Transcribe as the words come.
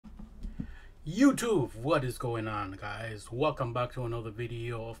YouTube, what is going on, guys? Welcome back to another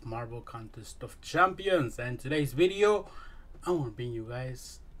video of Marvel Contest of Champions. And today's video, I want to bring you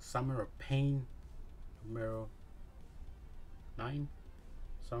guys Summer of Pain numero 9,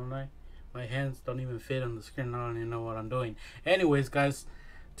 something like. My hands don't even fit on the screen. I don't even know what I'm doing. Anyways, guys,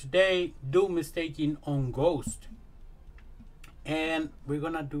 today Doom is taking on Ghost, and we're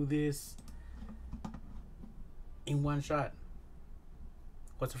gonna do this in one shot.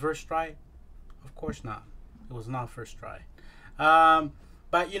 What's the first try? Of course not. It was not first try.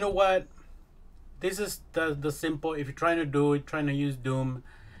 But you know what? This is the simple. If you're trying to do it, trying to use Doom,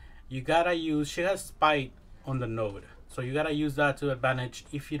 you gotta use. She has Spite on the node, so you gotta use that to advantage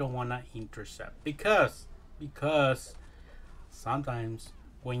if you don't wanna intercept. Because sometimes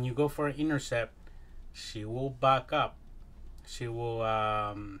when you go for an intercept, she will back up. She will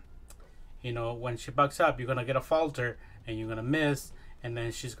when she backs up, you're gonna get a falter and you're gonna miss, and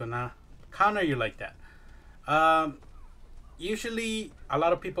then she's gonna counter you like that. Usually a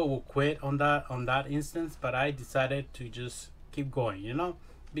lot of people will quit on that instance, but I decided to just keep going,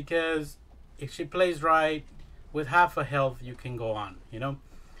 because if she plays right with half a health, you can go on.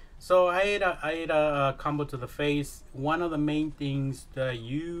 So I ate a combo to the face. One of the main things that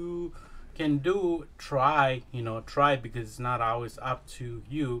you can do, try because it's not always up to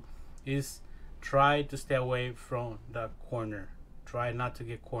you, is try to stay away from the corner. Try not to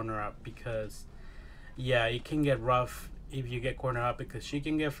get corner up, because it can get rough if you get corner up, because she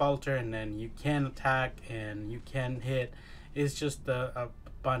can get falter and then you can attack and you can hit. It's just a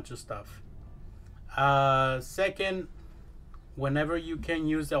bunch of stuff. Second, whenever you can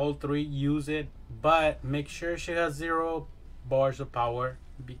use the ult 3, use it, but make sure she has 0 bars of power,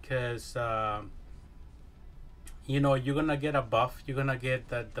 because you're gonna get a buff. You're gonna get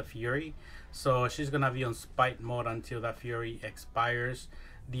the Fury, so she's gonna be on Spite mode until that Fury expires.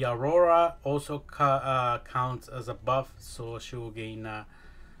 The Aurora also counts as a buff, so she'll gain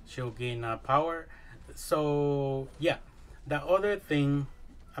power. So yeah, the other thing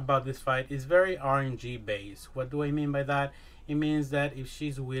about this fight is very RNG based. What do I mean by that? It means that if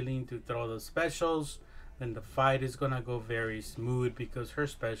she's willing to throw the specials, then the fight is gonna go very smooth, because her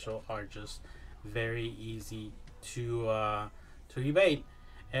special are just very easy to evade.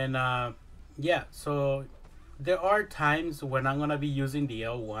 And so there are times when I'm gonna be using the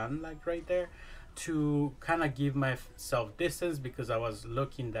L1, like right there, to kind of give myself distance, because I was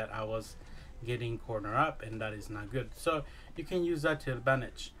looking that I was getting corner up, and that is not good. So you can use that to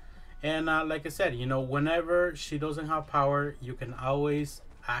advantage. And like I said, whenever she doesn't have power, you can always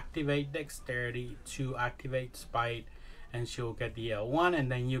activate Dexterity to activate Spite, and she'll get the L1,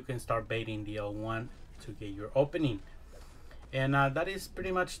 and then you can start baiting the L1 to get your opening. And that is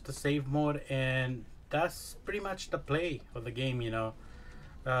pretty much the save mode, and that's pretty much the play of the game.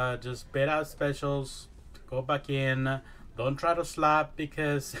 Just bait out specials, go back in. Don't try to slap,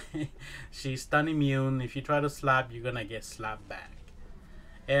 because she's stun immune. If you try to slap, you're gonna get slapped back.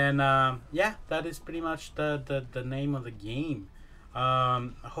 And that is pretty much the name of the game. I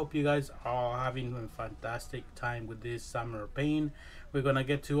hope you guys are having a fantastic time with this Summer of Pain. We're gonna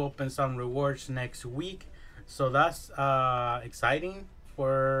get to open some rewards next week, so that's exciting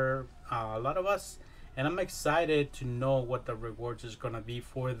for a lot of us, and I'm excited to know what the rewards is gonna be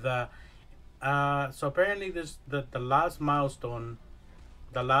for the so apparently this the last milestone,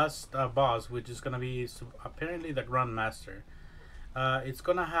 the last boss, which is gonna be apparently the Grandmaster. It's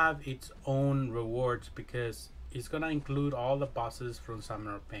gonna have its own rewards, because it's gonna include all the bosses from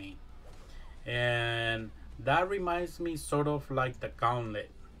Summer of Pain, and that reminds me sort of like the Gauntlet,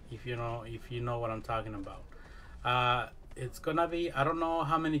 if you know what I'm talking about. It's gonna be, I don't know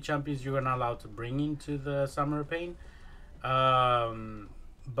how many champions you're gonna allow to bring into the Summer of Pain,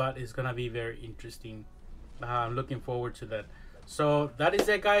 but it's gonna be very interesting. I'm looking forward to that. So that is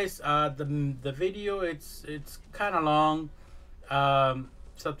it, guys. The video, it's kind of long.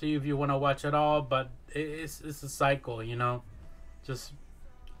 It's up to you if you want to watch it all, but it's a cycle, just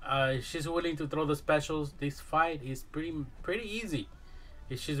if she's willing to throw the specials, this fight is pretty easy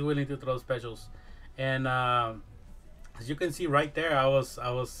if she's willing to throw specials. And as you can see right there, I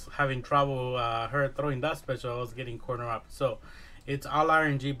was having trouble her throwing that special. I was getting corner up. So it's all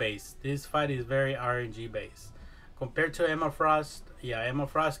RNG based. This fight is very RNG based compared to Emma Frost. Yeah, Emma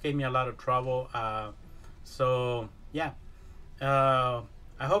Frost gave me a lot of trouble. So yeah, I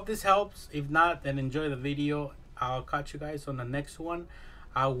hope this helps. If not, then enjoy the video. I'll catch you guys on the next one.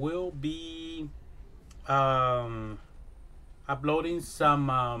 I will be uploading some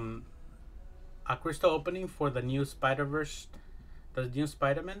a crystal opening for the new Spider-Verse, the new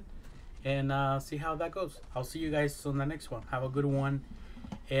Spider-Man, and see how that goes. I'll see you guys on the next one. Have a good one,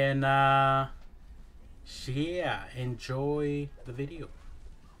 And yeah, enjoy the video.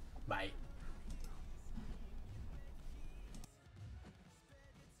 Bye.